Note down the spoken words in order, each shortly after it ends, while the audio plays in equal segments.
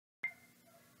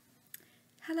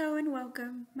Hello and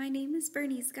welcome. My name is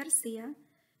Bernice Garcia.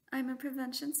 I'm a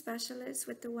prevention specialist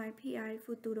with the YPI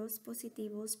Futuros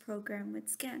Positivos program with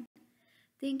SCAN.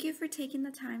 Thank you for taking the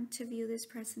time to view this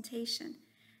presentation.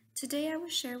 Today I will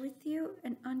share with you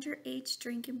an underage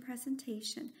drinking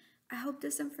presentation. I hope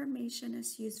this information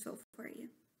is useful for you.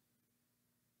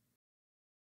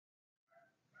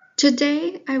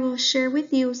 Today I will share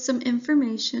with you some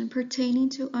information pertaining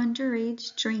to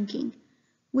underage drinking.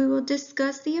 We will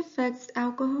discuss the effects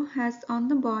alcohol has on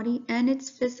the body and its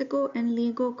physical and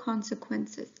legal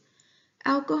consequences.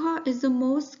 Alcohol is the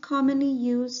most commonly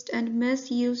used and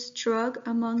misused drug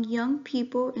among young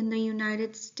people in the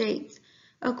United States,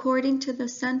 according to the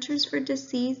Centers for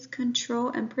Disease Control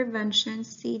and Prevention,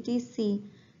 CDC.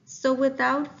 So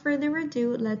without further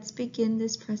ado, let's begin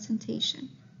this presentation.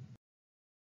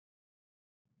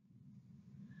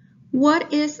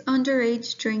 What is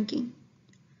underage drinking?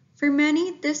 For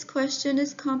many, this question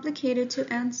is complicated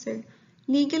to answer.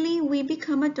 Legally, we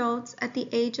become adults at the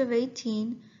age of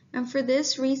 18, and for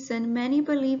this reason, many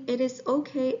believe it is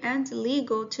okay and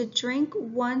legal to drink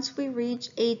once we reach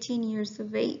 18 years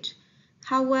of age.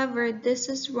 However, this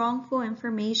is wrongful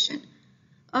information.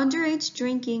 Underage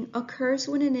drinking occurs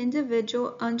when an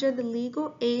individual under the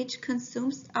legal age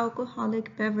consumes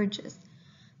alcoholic beverages.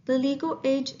 The legal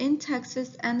age in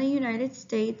Texas and the United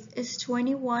States is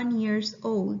 21 years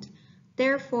old.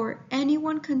 Therefore,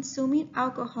 anyone consuming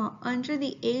alcohol under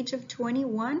the age of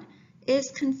 21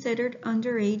 is considered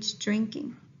underage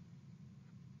drinking.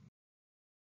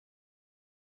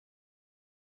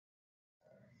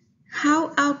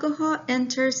 How alcohol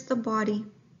enters the body.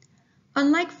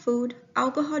 Unlike food,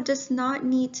 alcohol does not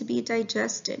need to be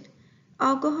digested.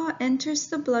 Alcohol enters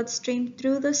the bloodstream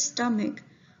through the stomach.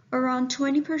 Around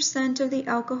 20% of the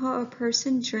alcohol a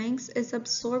person drinks is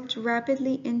absorbed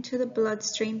rapidly into the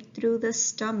bloodstream through the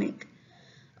stomach.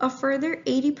 A further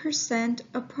 80%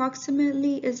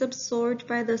 approximately is absorbed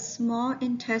by the small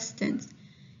intestines.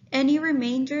 Any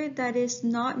remainder that is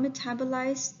not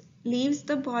metabolized leaves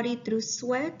the body through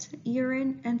sweat,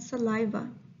 urine, and saliva.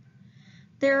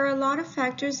 There are a lot of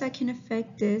factors that can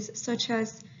affect this, such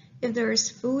as if there is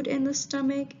food in the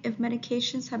stomach, if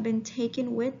medications have been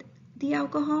taken with the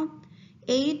alcohol,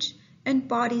 age, and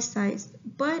body size,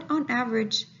 but on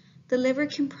average, the liver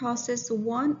can process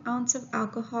 1 ounce of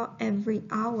alcohol every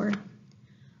hour.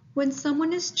 When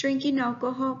someone is drinking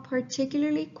alcohol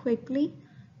particularly quickly,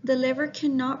 the liver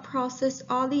cannot process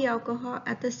all the alcohol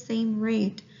at the same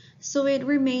rate, so it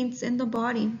remains in the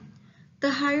body.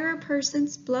 The higher a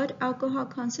person's blood alcohol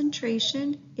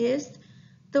concentration is,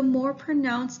 the more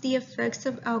pronounced the effects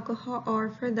of alcohol are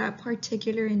for that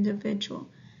particular individual.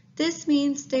 This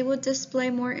means they will display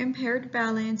more impaired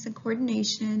balance and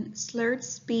coordination, slurred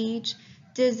speech,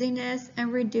 dizziness,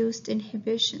 and reduced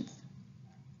inhibitions.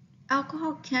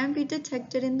 Alcohol can be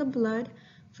detected in the blood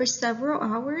for several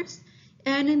hours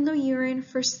and in the urine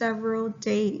for several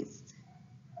days.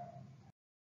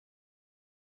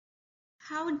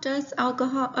 How does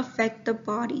alcohol affect the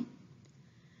body?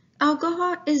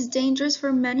 Alcohol is dangerous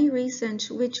for many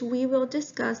reasons, which we will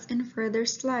discuss in further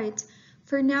slides.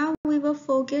 For now, we will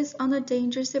focus on the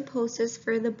dangers it poses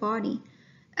for the body.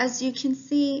 As you can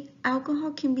see,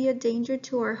 alcohol can be a danger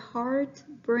to our heart,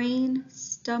 brain,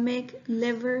 stomach,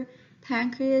 liver,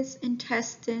 pancreas,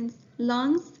 intestines,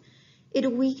 lungs.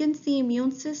 It weakens the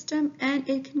immune system and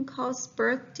it can cause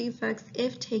birth defects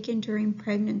if taken during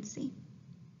pregnancy.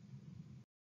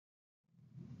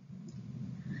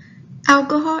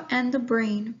 Alcohol and the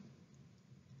brain.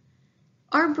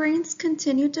 Our brains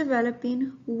continue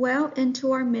developing well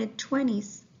into our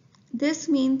mid-20s. This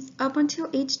means up until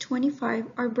age 25,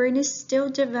 our brain is still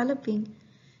developing.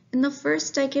 In the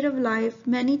first decade of life,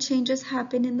 many changes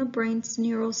happen in the brain's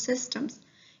neural systems,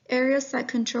 areas that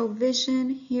control vision,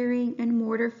 hearing, and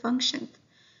motor functions.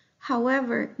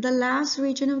 However, the last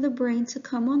region of the brain to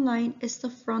come online is the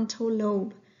frontal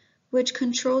lobe, which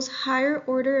controls higher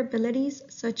order abilities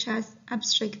such as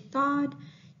abstract thought,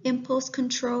 impulse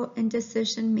control, and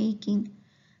decision making.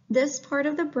 This part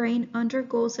of the brain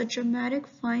undergoes a dramatic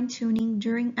fine-tuning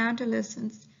during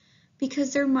adolescence.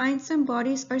 Because their minds and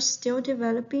bodies are still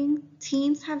developing,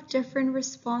 teens have different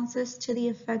responses to the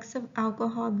effects of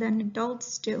alcohol than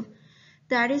adults do.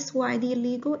 That is why the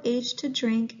legal age to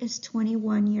drink is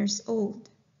 21 years old.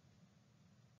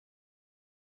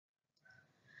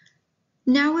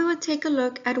 Now we will take a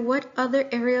look at what other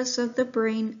areas of the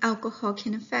brain alcohol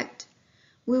can affect.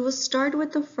 We will start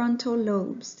with the frontal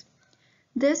lobes.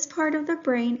 This part of the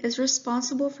brain is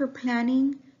responsible for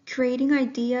planning, creating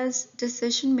ideas,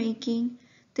 decision making.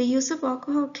 The use of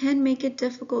alcohol can make it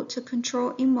difficult to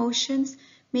control emotions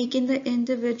making the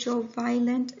individual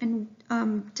violent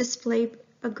and display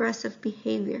aggressive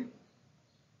behavior.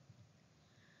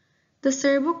 The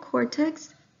cerebral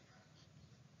cortex.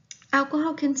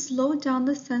 Alcohol can slow down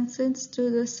the senses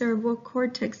through the cerebral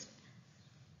cortex.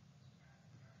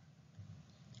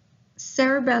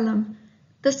 Cerebellum.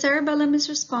 The cerebellum is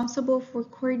responsible for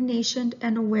coordination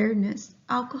and awareness.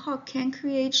 Alcohol can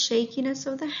create shakiness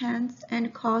of the hands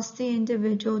and cause the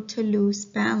individual to lose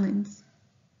balance.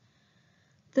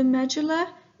 The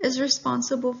medulla is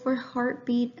responsible for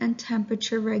heartbeat and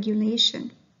temperature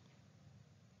regulation.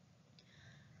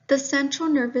 The central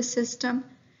nervous system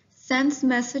sends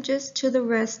messages to the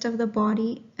rest of the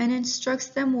body and instructs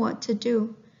them what to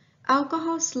do.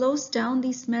 Alcohol slows down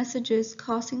these messages,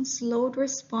 causing slowed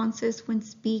responses when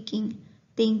speaking,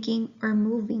 thinking, or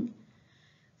moving.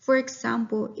 For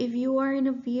example, if you are in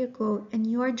a vehicle and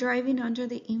you are driving under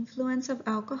the influence of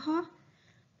alcohol,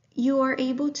 you are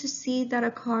able to see that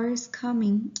a car is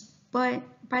coming, but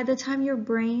by the time your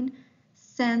brain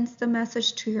sends the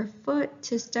message to your foot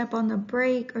to step on the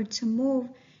brake or to move,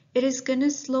 it is going to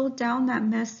slow down that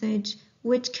message,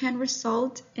 which can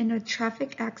result in a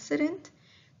traffic accident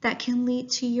that can lead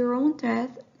to your own death,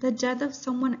 the death of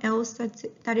someone else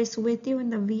that is with you in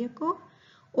the vehicle,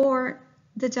 or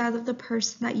the death of the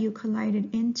person that you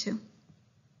collided into.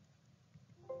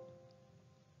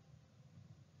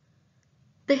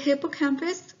 The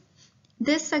hippocampus.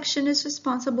 This section is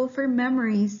responsible for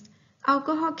memories.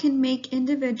 Alcohol can make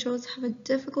individuals have a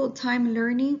difficult time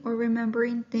learning or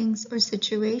remembering things or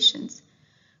situations.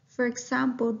 For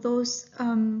example, those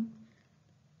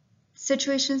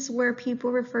situations where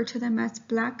people refer to them as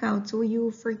blackouts, where you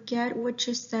forget what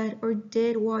you said or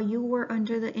did while you were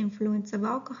under the influence of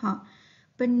alcohol.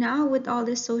 But now with all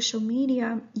this social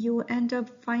media, you end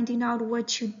up finding out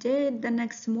what you did the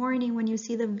next morning when you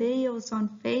see the videos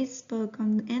on Facebook,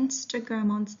 on Instagram,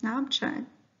 on Snapchat.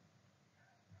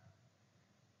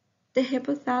 The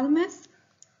hypothalamus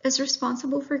is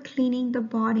responsible for cleaning the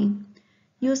body.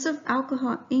 Use of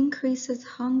alcohol increases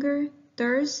hunger,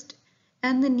 thirst,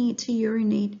 and the need to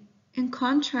urinate. In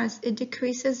contrast, it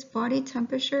decreases body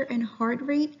temperature and heart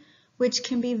rate, which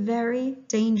can be very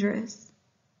dangerous.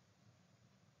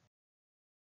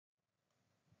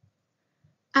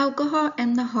 Alcohol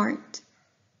and the heart.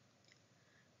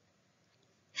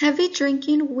 Heavy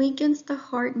drinking weakens the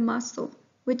heart muscle,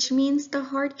 which means the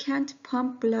heart can't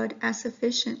pump blood as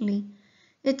efficiently.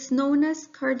 It's known as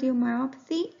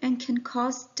cardiomyopathy and can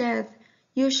cause death,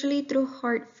 usually through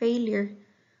heart failure.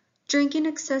 Drinking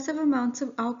excessive amounts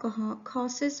of alcohol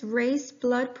causes raised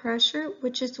blood pressure,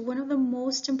 which is one of the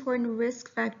most important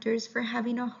risk factors for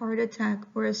having a heart attack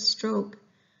or a stroke.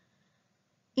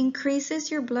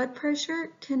 Increases your blood pressure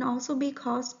can also be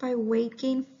caused by weight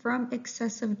gain from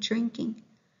excessive drinking.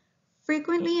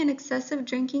 Frequently and excessive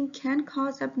drinking can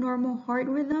cause abnormal heart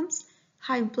rhythms,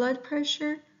 high blood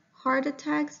pressure, heart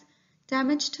attacks,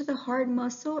 damage to the heart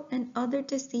muscle, and other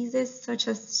diseases such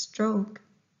as stroke.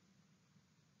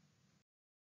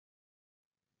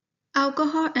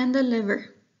 Alcohol and the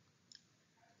liver.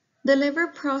 The liver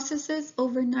processes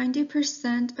over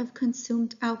 90% of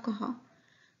consumed alcohol.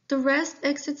 The rest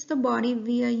exits the body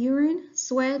via urine,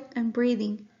 sweat, and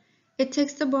breathing. It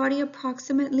takes the body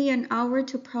approximately an hour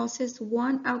to process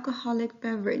one alcoholic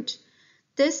beverage.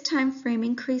 This time frame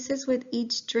increases with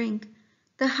each drink.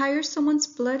 The higher someone's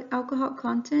blood alcohol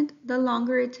content, the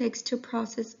longer it takes to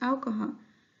process alcohol.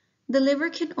 The liver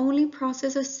can only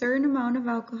process a certain amount of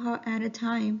alcohol at a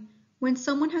time. When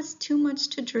someone has too much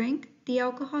to drink, the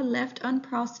alcohol left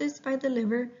unprocessed by the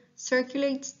liver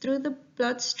circulates through the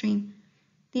bloodstream.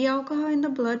 The alcohol in the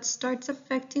blood starts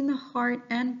affecting the heart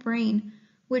and brain,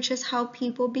 which is how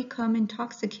people become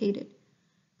intoxicated.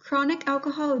 Chronic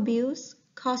alcohol abuse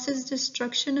causes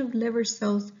destruction of liver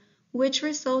cells, which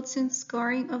results in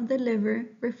scarring of the liver,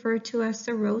 referred to as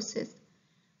cirrhosis,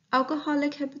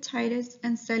 alcoholic hepatitis,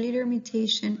 and cellular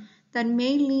mutation that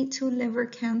may lead to liver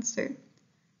cancer.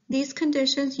 These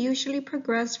conditions usually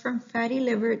progress from fatty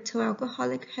liver to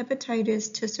alcoholic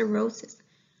hepatitis to cirrhosis,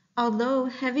 although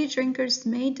heavy drinkers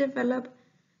may develop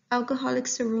alcoholic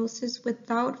cirrhosis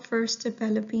without first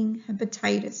developing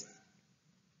hepatitis.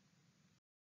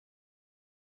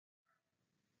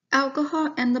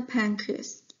 Alcohol and the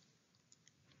pancreas.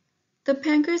 The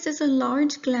pancreas is a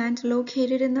large gland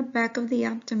located in the back of the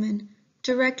abdomen,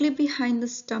 directly behind the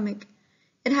stomach.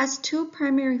 It has two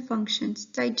primary functions,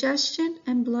 digestion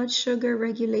and blood sugar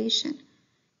regulation.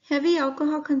 Heavy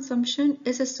alcohol consumption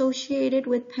is associated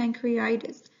with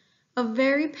pancreatitis, a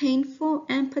very painful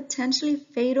and potentially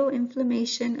fatal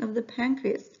inflammation of the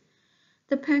pancreas.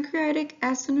 The pancreatic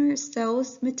acinar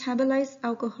cells metabolize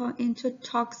alcohol into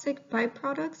toxic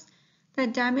byproducts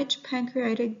that damage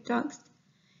pancreatic ducts,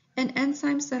 and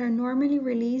enzymes that are normally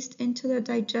released into the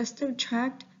digestive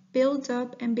tract build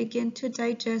up and begin to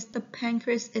digest the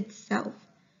pancreas itself.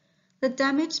 The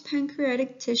damaged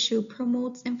pancreatic tissue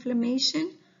promotes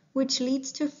inflammation, which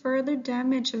leads to further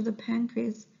damage of the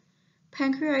pancreas.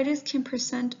 Pancreatitis can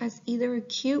present as either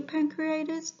acute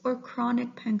pancreatitis or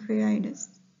chronic pancreatitis.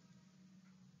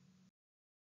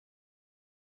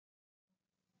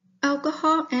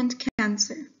 Alcohol and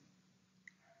cancer.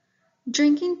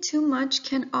 Drinking too much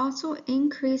can also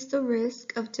increase the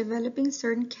risk of developing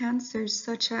certain cancers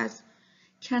such as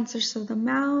cancers of the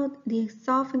mouth, the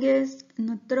esophagus, in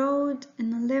the throat,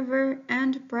 in the liver,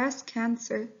 and breast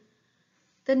cancer.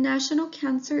 The National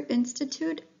Cancer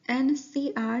Institute,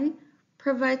 NCI,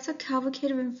 provides a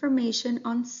cavalcade of information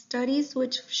on studies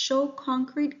which show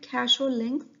concrete causal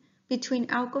links between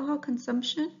alcohol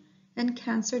consumption and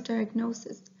cancer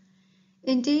diagnosis.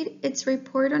 Indeed, its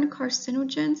report on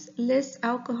carcinogens lists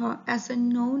alcohol as a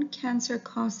known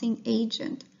cancer-causing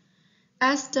agent,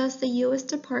 as does the U.S.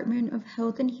 Department of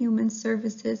Health and Human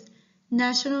Services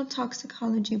National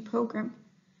Toxicology Program.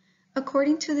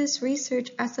 According to this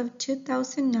research, as of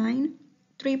 2009,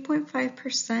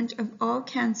 3.5% of all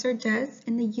cancer deaths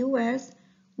in the U.S.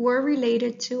 were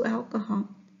related to alcohol.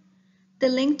 The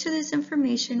link to this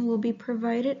information will be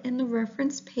provided in the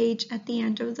reference page at the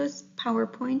end of this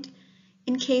PowerPoint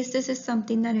in case this is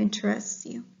something that interests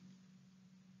you.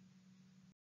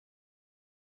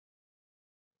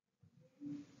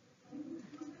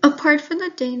 Apart from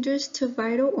the dangers to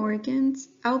vital organs,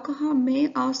 alcohol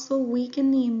may also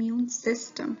weaken the immune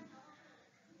system.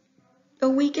 A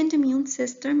weakened immune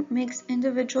system makes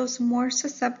individuals more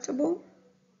susceptible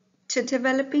to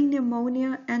developing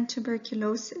pneumonia and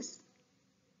tuberculosis.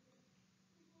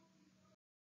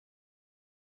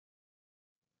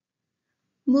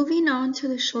 Moving on to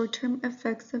the short-term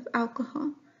effects of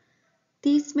alcohol.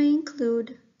 These may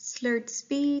include slurred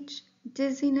speech,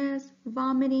 dizziness,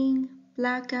 vomiting,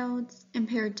 blackouts,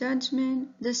 impaired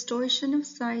judgment, distortion of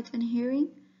sight and hearing,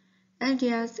 and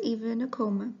yes, even a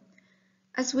coma.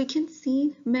 As we can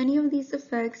see, many of these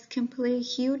effects can play a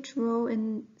huge role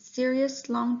in serious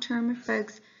long-term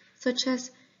effects, such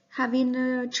as having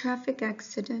a traffic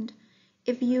accident.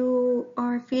 If you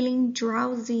are feeling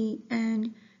drowsy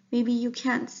and maybe you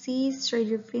can't see straight,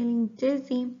 you're feeling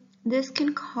dizzy, this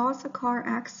can cause a car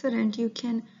accident. You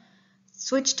can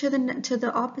switch to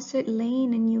the opposite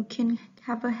lane and you can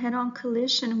have a head-on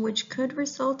collision, which could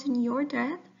result in your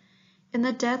death, in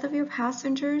the death of your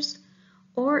passengers,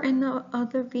 or in the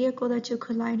other vehicle that you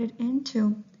collided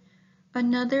into.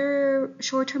 Another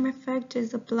short-term effect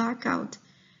is a blackout.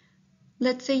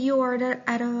 Let's say you are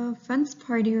at a friend's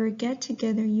party or a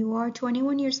get-together. You are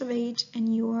 21 years of age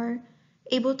and you are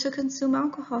able to consume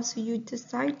alcohol, so you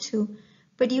decide to,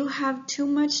 but you have too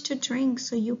much to drink,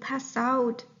 so you pass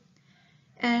out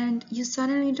and you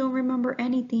suddenly don't remember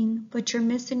anything, but you're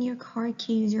missing your car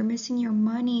keys, you're missing your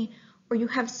money, or you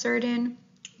have certain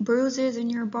bruises in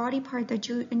your body that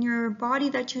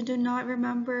you do not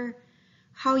remember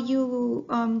how you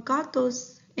got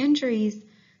those injuries.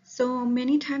 So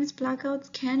many times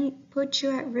blackouts can put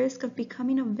you at risk of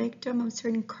becoming a victim of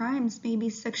certain crimes, maybe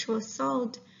sexual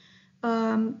assault,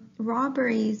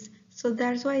 robberies. So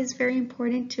that's why it's very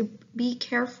important to be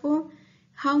careful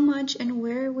how much and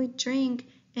where we drink,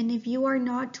 and if you are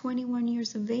not 21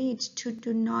 years of age, to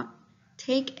do not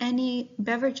take any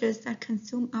beverages that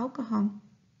consume alcohol.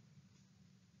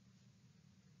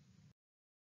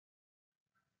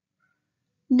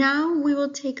 Now we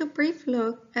will take a brief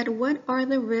look at what are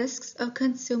the risks of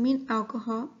consuming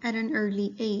alcohol at an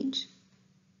early age.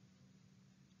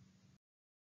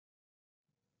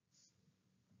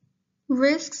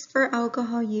 Risks for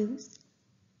alcohol use.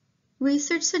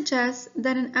 Research suggests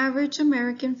that an average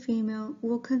American female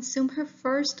will consume her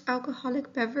first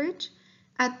alcoholic beverage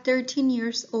at 13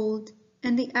 years old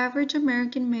and the average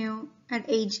American male at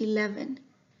age 11.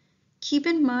 Keep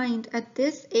in mind, at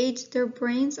this age, their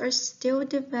brains are still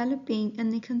developing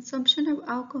and the consumption of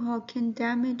alcohol can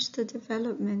damage the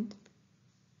development.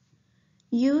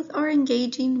 Youth are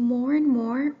engaging more and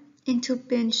more into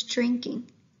binge drinking.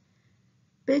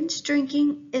 Binge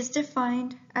drinking is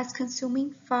defined as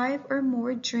consuming 5 or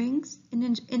more drinks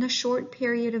in a short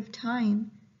period of time.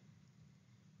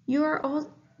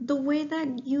 The way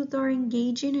that youth are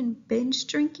engaging in binge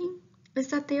drinking is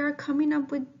that they are coming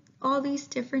up with all these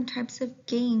different types of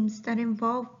games that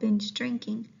involve binge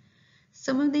drinking.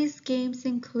 Some of these games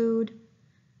include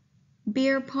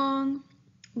beer pong,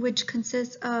 which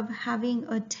consists of having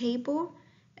a table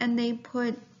and they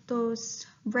put those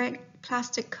red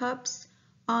plastic cups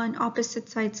on opposite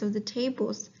sides of the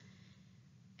tables.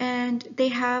 And they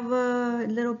have a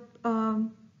little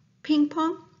ping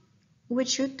pong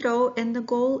which you throw, and the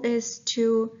goal is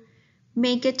to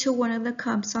make it to one of the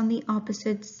cups on the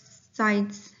opposite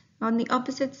sides. On the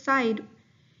opposite side,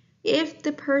 if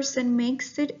the person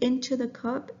makes it into the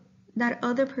cup, that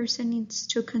other person needs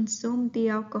to consume the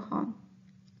alcohol.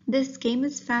 This game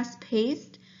is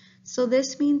fast-paced, so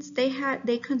this means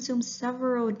they consume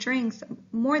several drinks,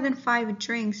 more than 5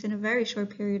 drinks in a very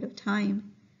short period of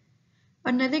time.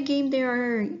 Another game they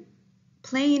are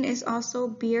playing is also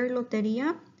beer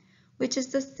loteria, which is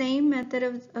the same method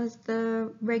as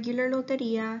the regular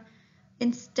loteria.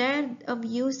 Instead of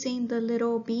using the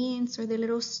little beans or the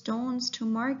little stones to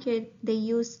mark it, they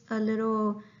use a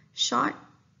little shot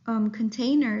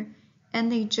container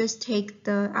and they just take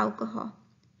the alcohol.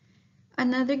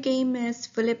 Another game is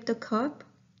flip the cup.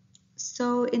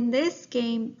 So in this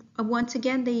game, once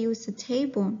again, they use a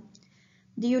table.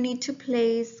 You need to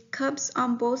place cups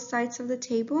on both sides of the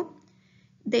table.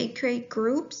 They create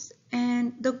groups,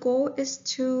 and the goal is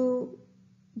to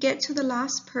get to the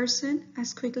last person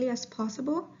as quickly as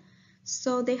possible.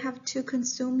 So they have to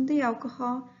consume the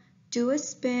alcohol, do a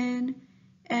spin,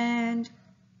 and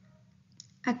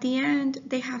at the end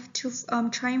they have to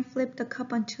try and flip the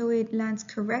cup until it lands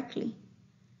correctly.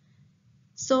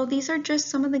 So these are just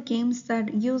some of the games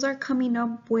that youth are coming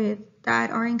up with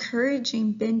that are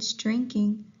encouraging binge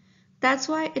drinking. That's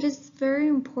why it is very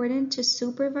important to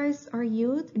supervise our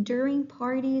youth during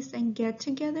parties and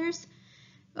get-togethers.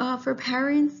 For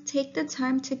parents, take the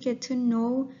time to get to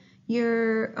know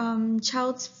your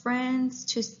child's friends,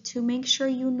 to make sure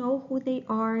you know who they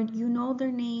are, you know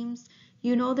their names,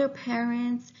 you know their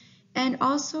parents, and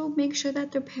also make sure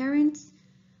that their parents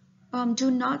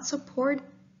do not support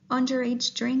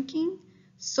underage drinking.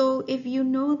 So if you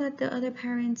know that the other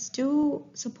parents do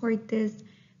support this,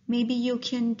 maybe you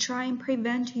can try and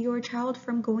prevent your child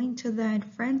from going to that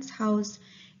friend's house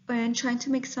and trying to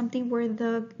make something where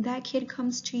that kid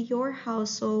comes to your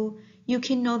house so you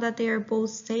can know that they are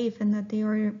both safe and that they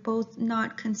are both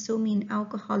not consuming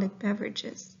alcoholic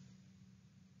beverages.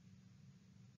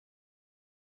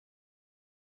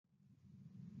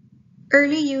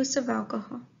 Early use of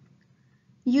alcohol.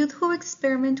 Youth who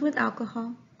experiment with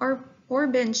alcohol or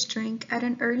binge drink at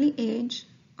an early age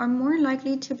are more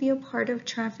likely to be a part of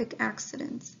traffic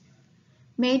accidents,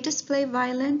 may display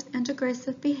violent and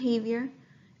aggressive behavior,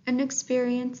 and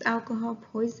experience alcohol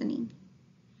poisoning.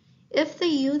 If the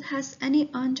youth has any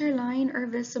underlying or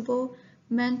visible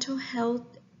mental health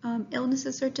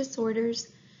illnesses or disorders,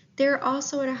 they are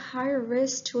also at a higher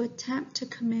risk to attempt to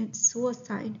commit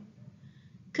suicide.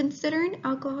 Considering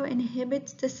alcohol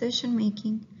inhibits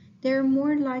decision-making, they are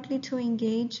more likely to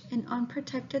engage in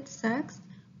unprotected sex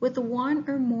with one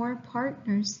or more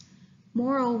partners.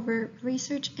 Moreover,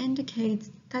 research indicates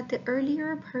that the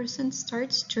earlier a person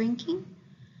starts drinking,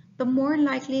 the more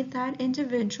likely that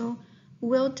individual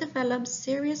will develop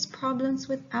serious problems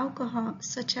with alcohol,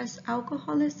 such as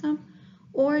alcoholism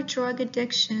or drug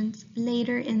addictions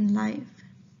later in life.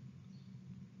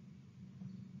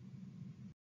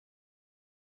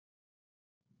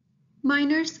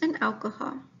 Minors and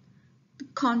alcohol.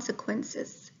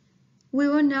 Consequences. We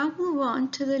will now move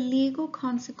on to the legal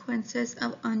consequences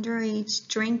of underage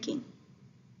drinking.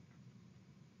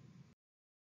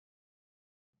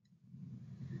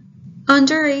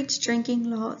 Underage drinking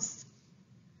laws.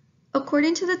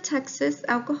 According to the Texas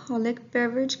Alcoholic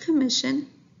Beverage Commission,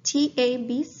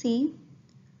 TABC,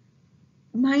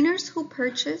 minors who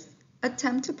purchase,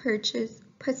 attempt to purchase,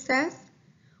 possess,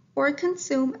 or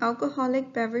consume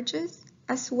alcoholic beverages,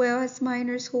 as well as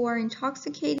minors who are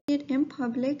intoxicated in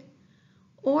public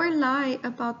or lie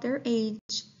about their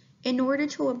age in order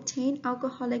to obtain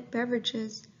alcoholic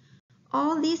beverages.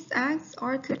 All these acts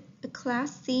are a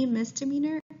Class C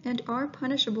misdemeanor and are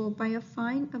punishable by a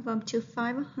fine of up to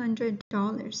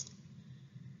 $500.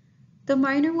 The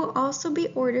minor will also be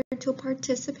ordered to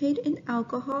participate in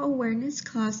alcohol awareness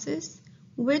classes,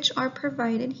 which are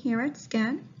provided here at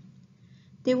SCAN.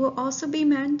 They will also be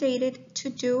mandated to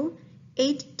do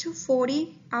 8 to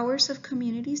 40 hours of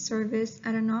community service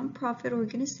at a nonprofit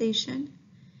organization,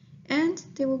 and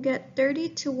they will get 30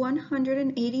 to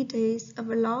 180 days of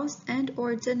a loss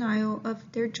and/or denial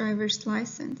of their driver's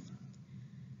license.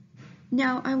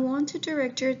 Now, I want to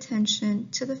direct your attention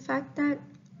to the fact that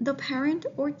the parent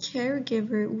or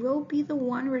caregiver will be the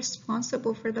one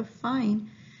responsible for the fine,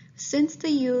 since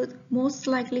the youth most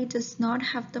likely does not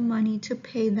have the money to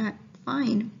pay that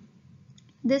fine.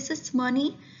 This is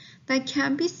money that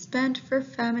can be spent for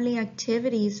family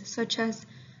activities such as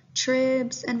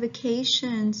trips and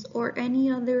vacations or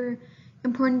any other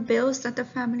important bills that the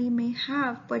family may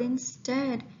have, but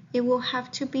instead it will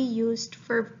have to be used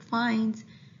for fines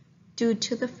due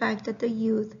to the fact that the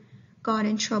youth got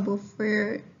in trouble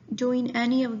for doing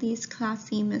any of these Class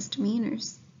C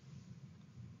misdemeanors.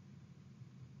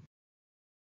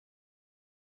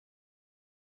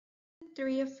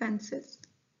 Three offenses.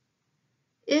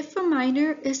 If a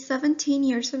minor is 17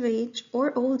 years of age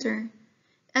or older,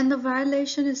 and the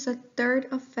violation is a third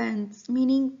offense,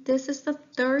 meaning this is the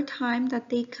third time that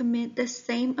they commit the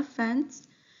same offense,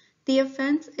 the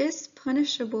offense is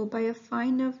punishable by a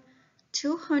fine of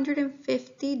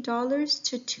 $250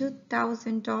 to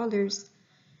 $2,000.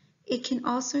 It can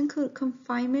also include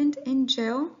confinement in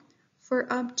jail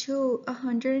for up to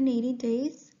 180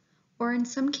 days, or in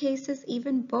some cases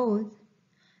even both,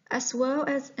 as well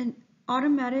as an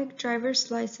automatic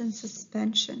driver's license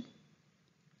suspension.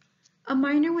 A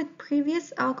minor with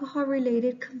previous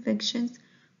alcohol-related convictions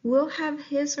will have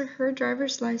his or her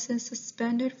driver's license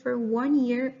suspended for 1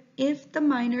 year if the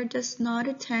minor does not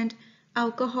attend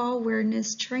alcohol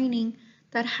awareness training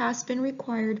that has been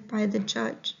required by the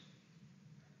judge.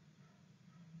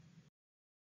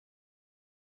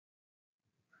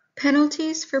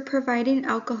 Penalties for providing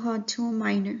alcohol to a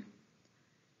minor.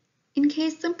 In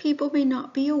case some people may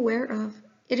not be aware of,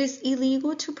 it is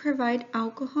illegal to provide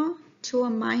alcohol to a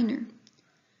minor.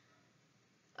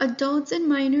 Adults and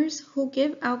minors who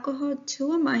give alcohol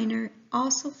to a minor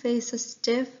also face a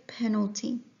stiff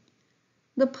penalty.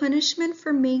 The punishment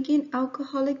for making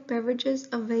alcoholic beverages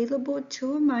available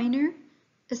to a minor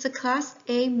is a Class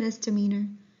A misdemeanor,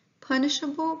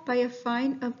 punishable by a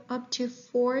fine of up to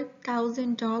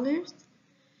 $4,000,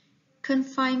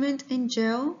 confinement in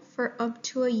jail for up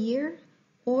to a year,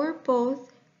 or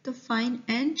both the fine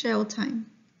and jail time.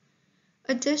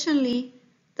 Additionally,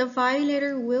 the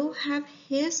violator will have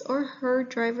his or her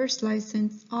driver's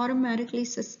license automatically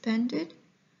suspended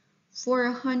for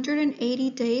 180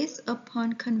 days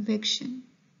upon conviction.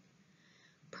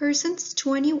 Persons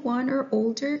 21 or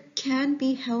older can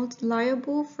be held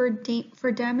liable for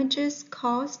damages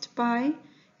caused by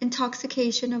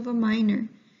intoxication of a minor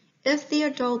if the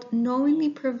adult knowingly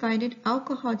provided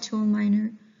alcohol to a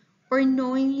minor or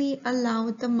knowingly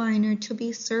allowed the minor to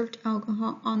be served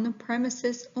alcohol on the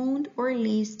premises owned or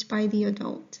leased by the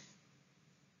adult.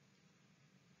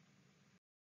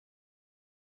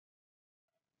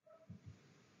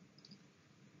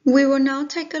 We will now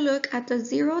take a look at the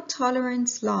zero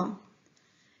tolerance law.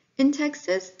 In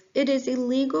Texas, it is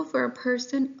illegal for a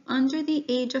person under the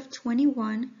age of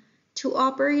 21 to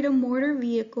operate a motor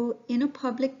vehicle in a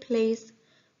public place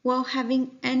while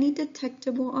having any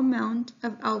detectable amount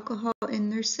of alcohol in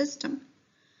their system.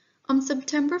 On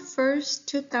September 1st,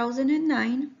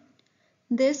 2009,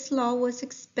 this law was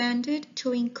expanded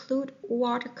to include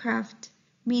watercraft,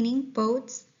 meaning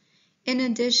boats, in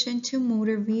addition to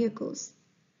motor vehicles.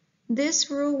 This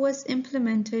rule was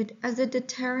implemented as a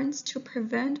deterrent to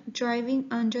prevent driving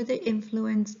under the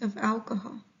influence of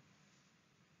alcohol.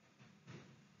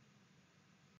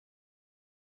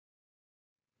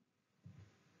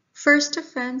 First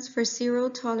offense for zero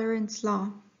tolerance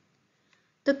law.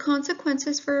 The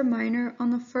consequences for a minor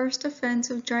on the first offense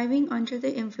of driving under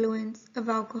the influence of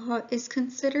alcohol is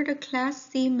considered a Class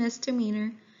C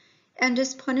misdemeanor and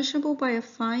is punishable by a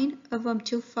fine of up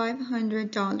to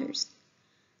 $500.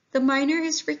 The minor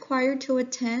is required to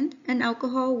attend an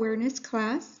alcohol awareness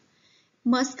class,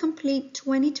 must complete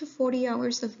 20 to 40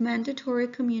 hours of mandatory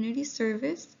community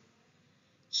service.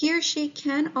 He or she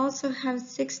can also have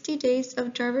 60 days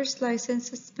of driver's license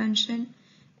suspension,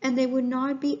 and they would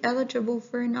not be eligible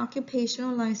for an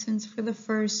occupational license for the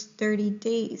first 30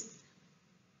 days.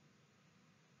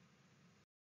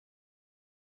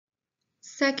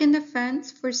 Second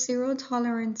offense for zero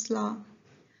tolerance law.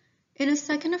 In a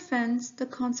second offense, the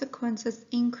consequences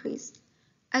increase.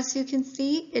 As you can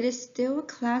see, it is still a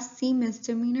Class C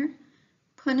misdemeanor,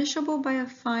 punishable by a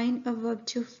fine of up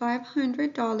to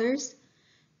 $500,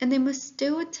 and they must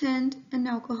still attend an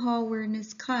alcohol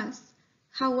awareness class.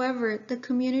 However, the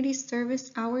community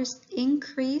service hours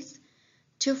increase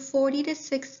to 40 to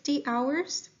 60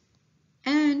 hours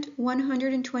and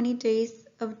 120 days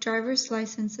of driver's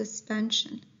license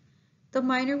suspension. The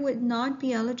minor would not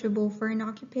be eligible for an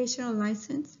occupational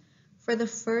license for the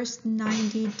first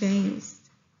 90 days.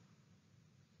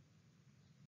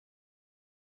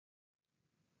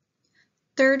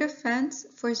 Third offense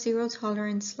for zero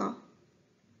tolerance law.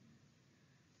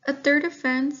 A third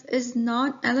offense is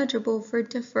not eligible for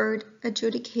deferred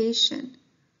adjudication.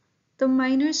 The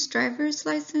minor's driver's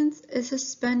license is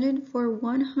suspended for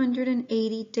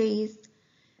 180 days,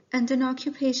 and an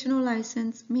occupational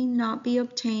license may not be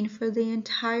obtained for the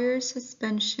entire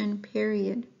suspension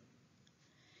period.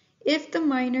 If the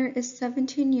minor is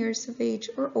 17 years of age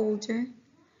or older,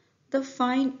 the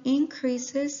fine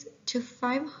increases to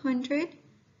 $500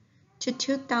 to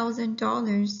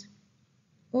 $2,000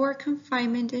 or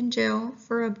confinement in jail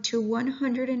for up to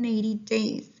 180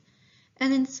 days.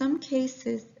 And in some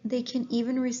cases, they can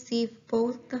even receive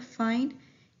both the fine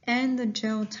and the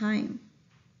jail time.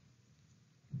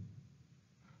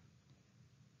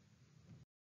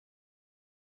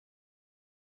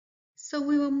 So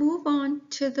we will move on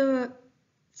to the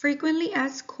frequently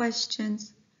asked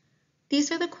questions.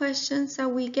 These are the questions that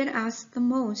we get asked the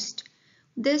most.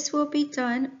 This will be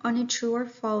done on a true or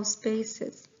false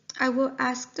basis. I will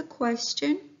ask the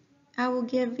question. I will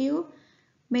give you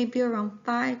maybe around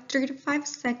 3 to 5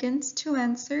 seconds to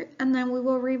answer, and then we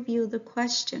will review the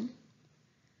question.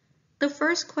 The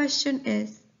first question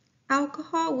is,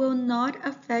 alcohol will not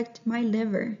affect my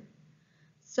liver.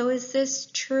 So is this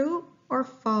true or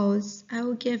false? I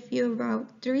will give you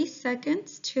about 3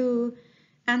 seconds to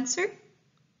answer.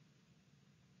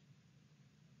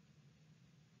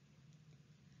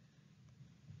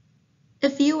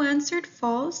 If you answered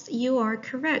false, you are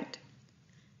correct.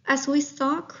 As we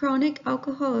saw, chronic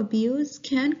alcohol abuse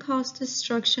can cause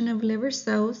destruction of liver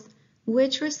cells,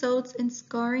 which results in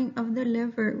scarring of the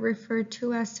liver, referred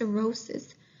to as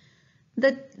cirrhosis.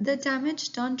 The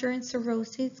damage done during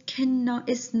cirrhosis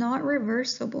is not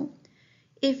reversible.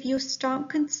 If you stop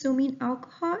consuming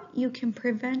alcohol, you can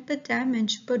prevent the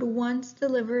damage, but once the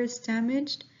liver is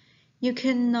damaged, you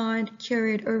cannot cure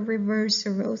it or reverse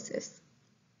cirrhosis.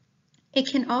 It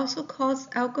can also cause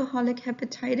alcoholic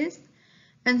hepatitis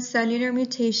and cellular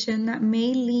mutation that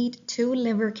may lead to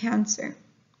liver cancer.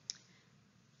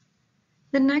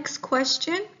 The next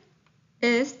question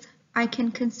is, I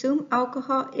can consume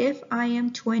alcohol if I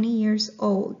am 20 years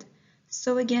old.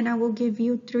 So again, I will give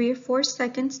you 3 or 4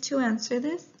 seconds to answer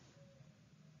this.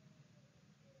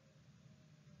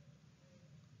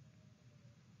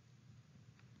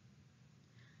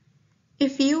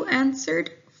 If you answered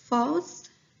false,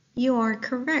 you are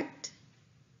correct.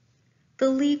 The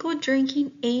legal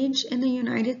drinking age in the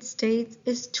United States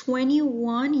is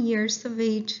 21 years of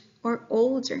age or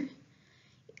older.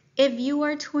 If you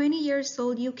are 20 years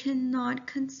old, you cannot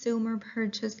consume or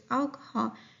purchase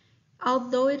alcohol.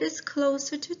 Although it is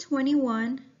closer to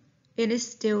 21, it is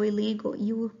still illegal.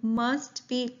 You must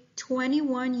be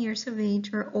 21 years of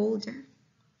age or older.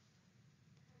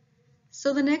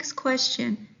 So the next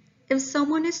question, if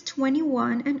someone is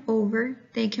 21 and over,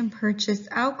 they can purchase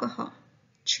alcohol.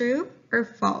 True or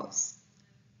false?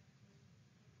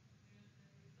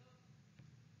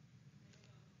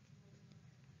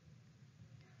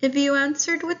 If you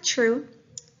answered with true,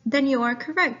 then you are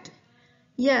correct.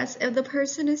 Yes, if the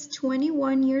person is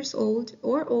 21 years old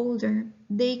or older,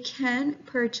 they can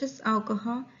purchase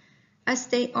alcohol as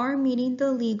they are meeting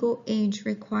the legal age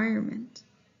requirement.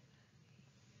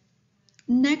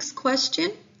 Next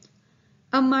question.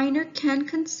 A minor can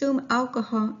consume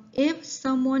alcohol if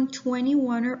someone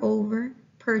 21 or over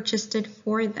purchased it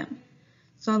for them.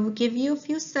 So I will give you a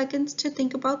few seconds to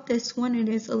think about this one. It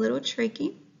is a little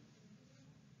tricky.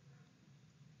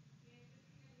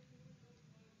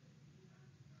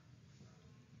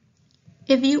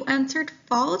 If you answered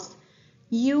false,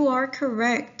 you are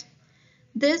correct.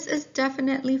 This is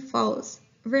definitely false.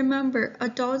 Remember,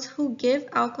 adults who give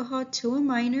alcohol to a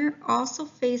minor also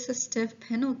face a stiff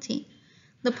penalty.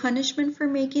 The punishment for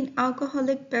making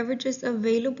alcoholic beverages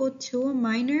available to a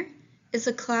minor is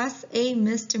a Class A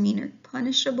misdemeanor,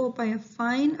 punishable by a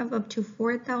fine of up to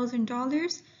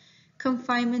 $4,000,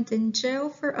 confinement in jail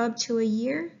for up to a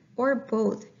year, or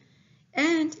both.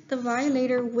 And the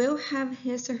violator will have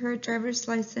his or her driver's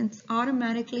license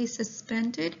automatically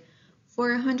suspended for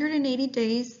 180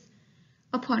 days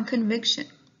upon conviction.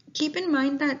 Keep in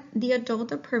mind that the adult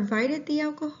that provided the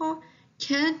alcohol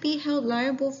can't be held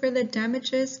liable for the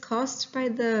damages caused by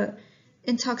the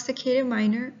intoxicated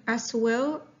minor, as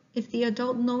well if the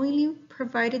adult knowingly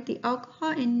provided the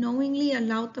alcohol and knowingly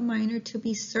allowed the minor to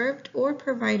be served or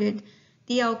provided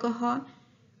the alcohol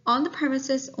on the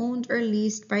premises owned or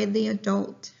leased by the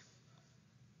adult.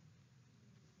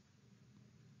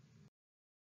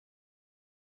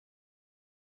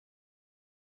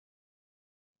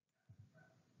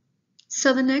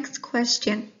 So the next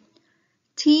question.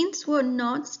 Teens will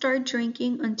not start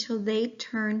drinking until they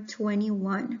turn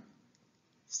 21.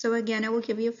 So again, I will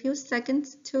give you a few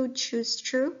seconds to choose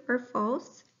true or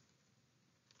false.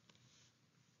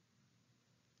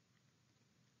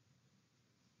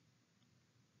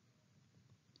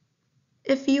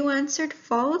 If you answered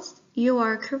false, you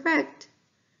are correct.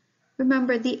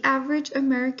 Remember, the average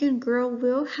American girl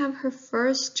will have her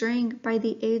first drink by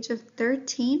the age of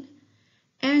 13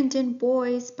 and in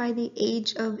boys by the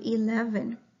age of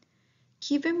 11.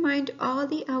 Keep in mind all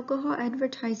the alcohol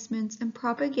advertisements and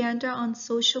propaganda on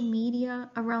social media,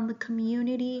 around the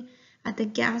community, at the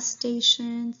gas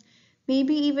stations,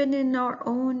 maybe even in our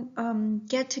own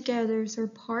get-togethers or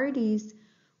parties,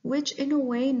 which in a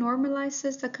way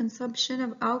normalizes the consumption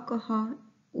of alcohol,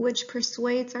 which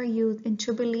persuades our youth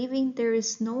into believing there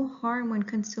is no harm when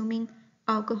consuming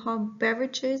alcohol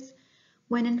beverages,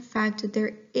 when in fact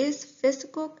there is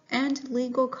physical and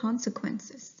legal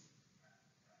consequences.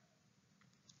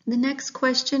 The next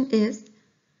question is,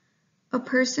 a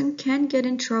person can get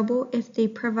in trouble if they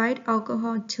provide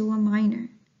alcohol to a minor.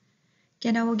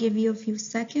 Again, I will give you a few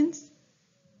seconds.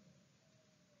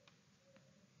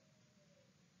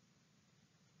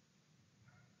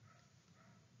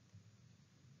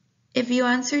 If you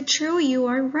answered true, you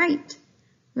are right.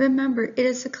 Remember, it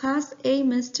is a Class A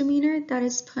misdemeanor that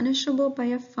is punishable by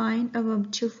a fine of up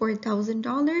to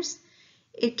 $4,000.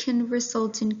 It can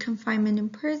result in confinement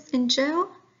in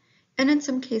jail, and in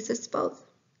some cases both,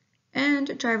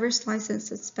 and driver's license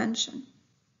suspension.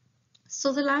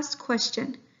 So the last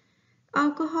question,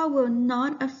 alcohol will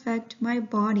not affect my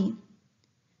body.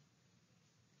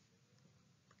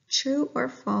 True or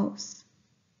false?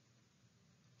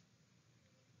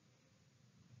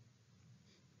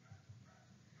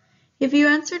 If you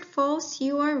answered false,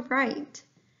 you are right.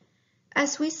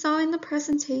 As we saw in the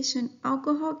presentation,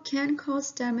 alcohol can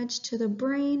cause damage to the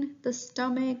brain, the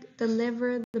stomach, the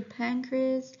liver, the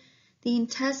pancreas, the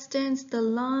intestines, the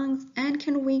lungs, and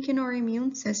can weaken our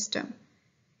immune system,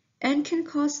 and can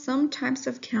cause some types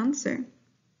of cancer.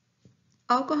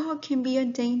 Alcohol can be a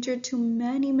danger to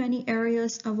many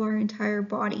areas of our entire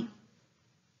body.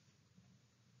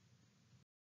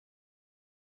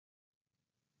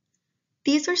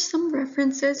 These are some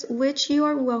references which you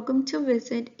are welcome to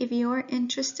visit if you are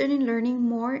interested in learning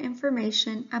more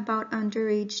information about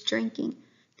underage drinking,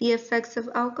 the effects of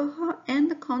alcohol, and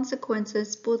the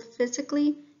consequences both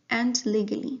physically and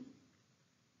legally.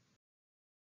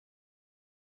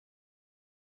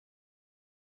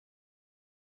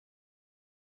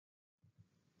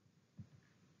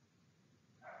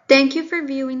 Thank you for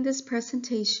viewing this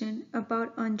presentation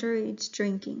about underage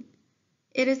drinking.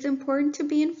 It is important to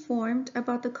be informed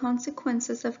about the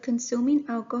consequences of consuming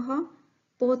alcohol,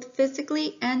 both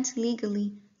physically and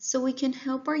legally, so we can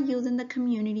help our youth in the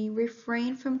community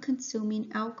refrain from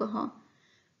consuming alcohol.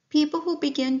 People who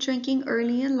begin drinking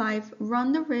early in life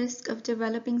run the risk of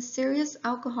developing serious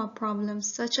alcohol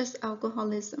problems such as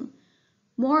alcoholism.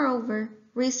 Moreover,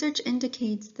 research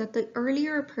indicates that the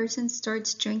earlier a person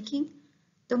starts drinking,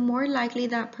 the more likely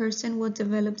that person will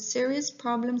develop serious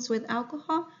problems with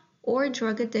alcohol or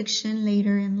drug addiction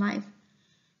later in life.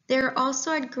 They are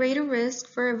also at greater risk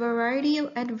for a variety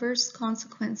of adverse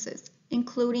consequences,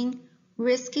 including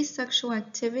risky sexual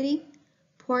activity,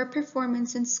 poor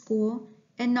performance in school,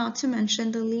 and not to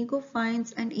mention the legal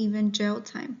fines and even jail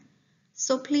time.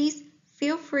 So please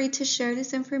feel free to share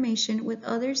this information with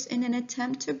others in an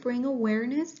attempt to bring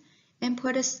awareness and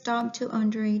put a stop to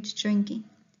underage drinking.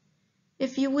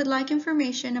 If you would like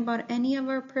information about any of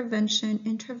our prevention,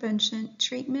 intervention,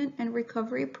 treatment, and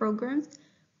recovery programs,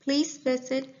 please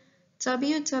visit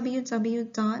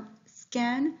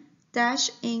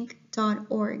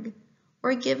www.scan-inc.org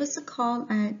or give us a call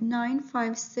at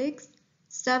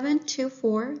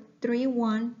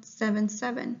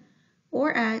 956-724-3177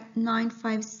 or at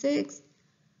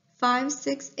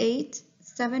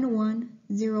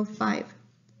 956-568-7105.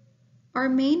 Our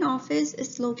main office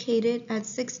is located at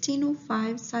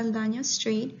 1605 Saldaña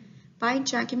Street by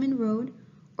Jackman Road,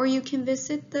 or you can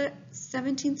visit the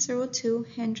 1702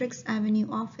 Hendricks Avenue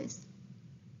office.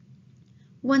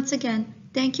 Once again,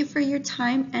 thank you for your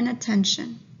time and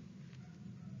attention.